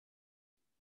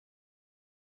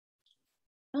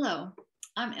Hello,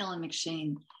 I'm Ellen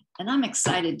McShane, and I'm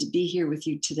excited to be here with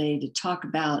you today to talk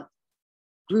about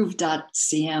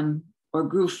Groove.cm or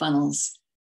GrooveFunnels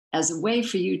as a way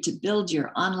for you to build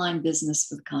your online business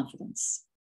with confidence.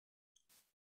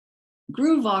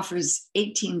 Groove offers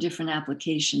 18 different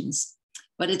applications,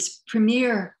 but its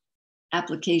premier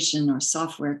application or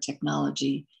software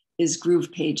technology is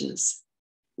GroovePages,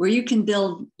 where you can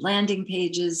build landing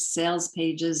pages, sales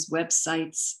pages,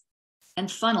 websites,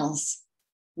 and funnels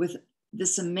with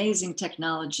this amazing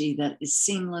technology that is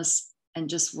seamless and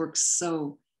just works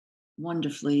so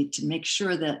wonderfully to make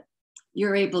sure that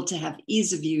you're able to have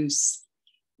ease of use.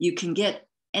 You can get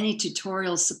any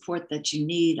tutorial support that you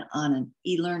need on an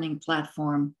e-learning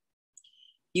platform.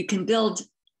 You can build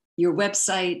your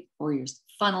website or your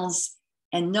funnels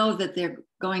and know that they're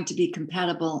going to be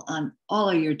compatible on all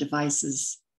of your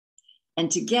devices.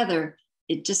 And together,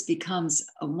 it just becomes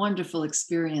a wonderful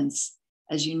experience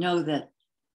as you know that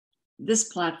this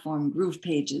platform,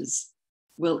 GroovePages,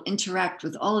 will interact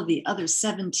with all of the other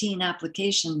 17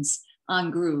 applications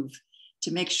on Groove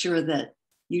to make sure that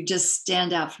you just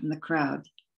stand out from the crowd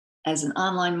as an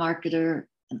online marketer,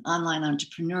 an online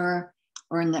entrepreneur,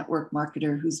 or a network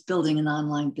marketer who's building an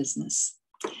online business.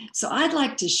 So I'd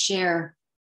like to share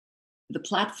the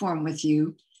platform with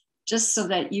you just so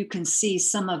that you can see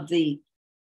some of the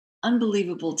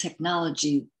unbelievable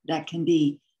technology that can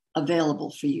be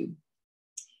available for you.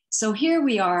 So here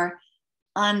we are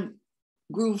on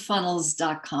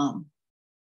GrooveFunnels.com.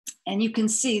 And you can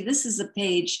see this is a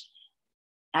page,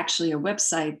 actually a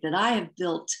website that I have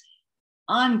built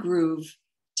on Groove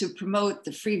to promote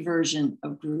the free version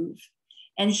of Groove.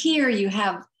 And here you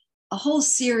have a whole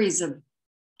series of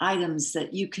items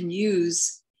that you can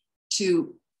use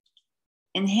to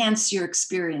enhance your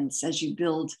experience as you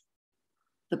build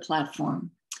the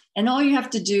platform. And all you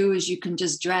have to do is you can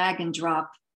just drag and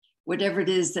drop whatever it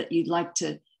is that you'd like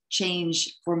to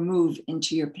change or move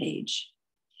into your page.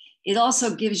 It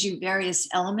also gives you various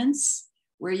elements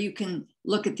where you can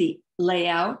look at the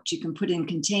layout. You can put in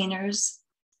containers,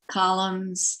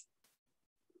 columns,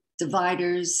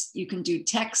 dividers. You can do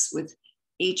text with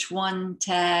H1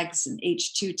 tags and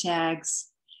H2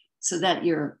 tags so that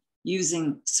you're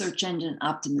using search engine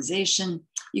optimization.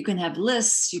 You can have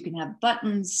lists, you can have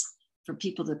buttons for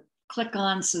people to click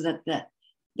on so that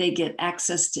they get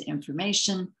access to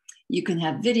information. You can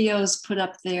have videos put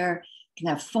up there. You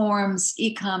can have forms,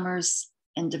 e-commerce,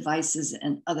 and devices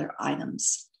and other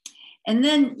items. And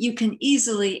then you can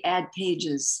easily add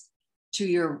pages to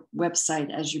your website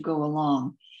as you go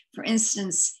along. For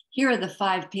instance, here are the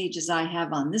 5 pages I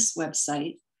have on this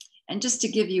website. And just to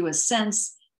give you a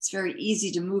sense, it's very easy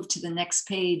to move to the next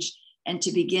page and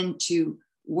to begin to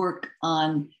work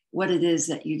on what it is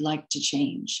that you'd like to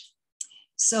change.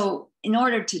 So in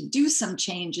order to do some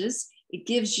changes, it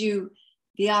gives you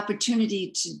the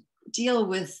opportunity to deal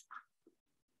with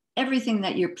everything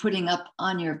that you're putting up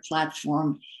on your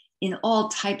platform in all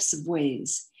types of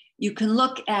ways. You can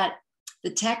look at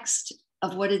the text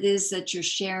of what it is that you're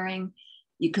sharing.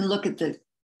 You can look at the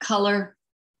color.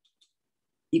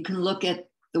 You can look at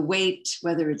the weight,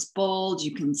 whether it's bold,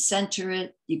 you can center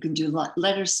it. You can do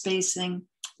letter spacing,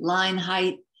 line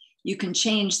height. You can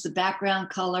change the background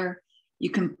color. You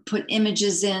can put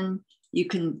images in, you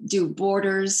can do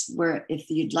borders where if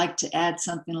you'd like to add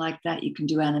something like that, you can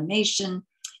do animation,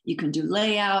 you can do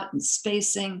layout and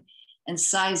spacing and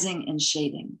sizing and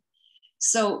shading.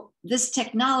 So this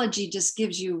technology just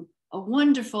gives you a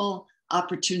wonderful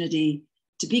opportunity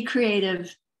to be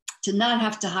creative, to not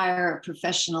have to hire a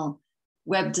professional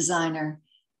web designer,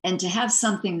 and to have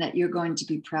something that you're going to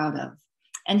be proud of.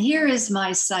 And here is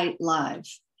my site live.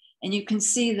 And you can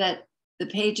see that the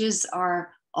pages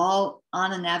are all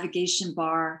on a navigation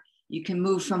bar. You can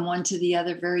move from one to the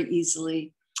other very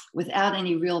easily without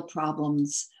any real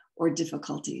problems or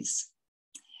difficulties.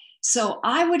 So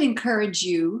I would encourage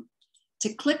you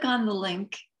to click on the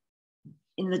link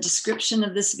in the description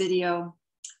of this video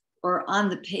or on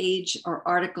the page or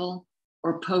article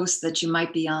or post that you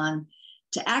might be on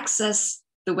to access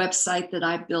the website that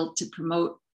I built to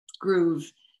promote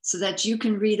Groove so that you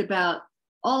can read about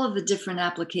all of the different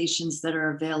applications that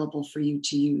are available for you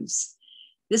to use.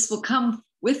 This will come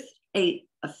with an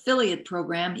affiliate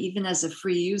program, even as a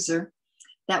free user,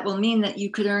 that will mean that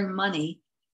you could earn money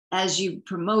as you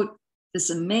promote this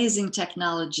amazing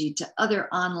technology to other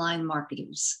online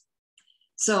marketers.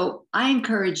 So I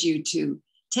encourage you to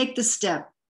take the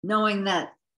step knowing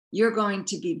that you're going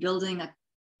to be building an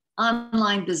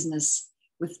online business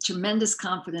with tremendous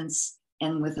confidence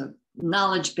and with a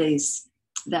knowledge base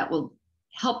that will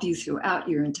help you throughout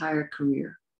your entire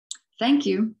career. Thank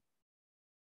you.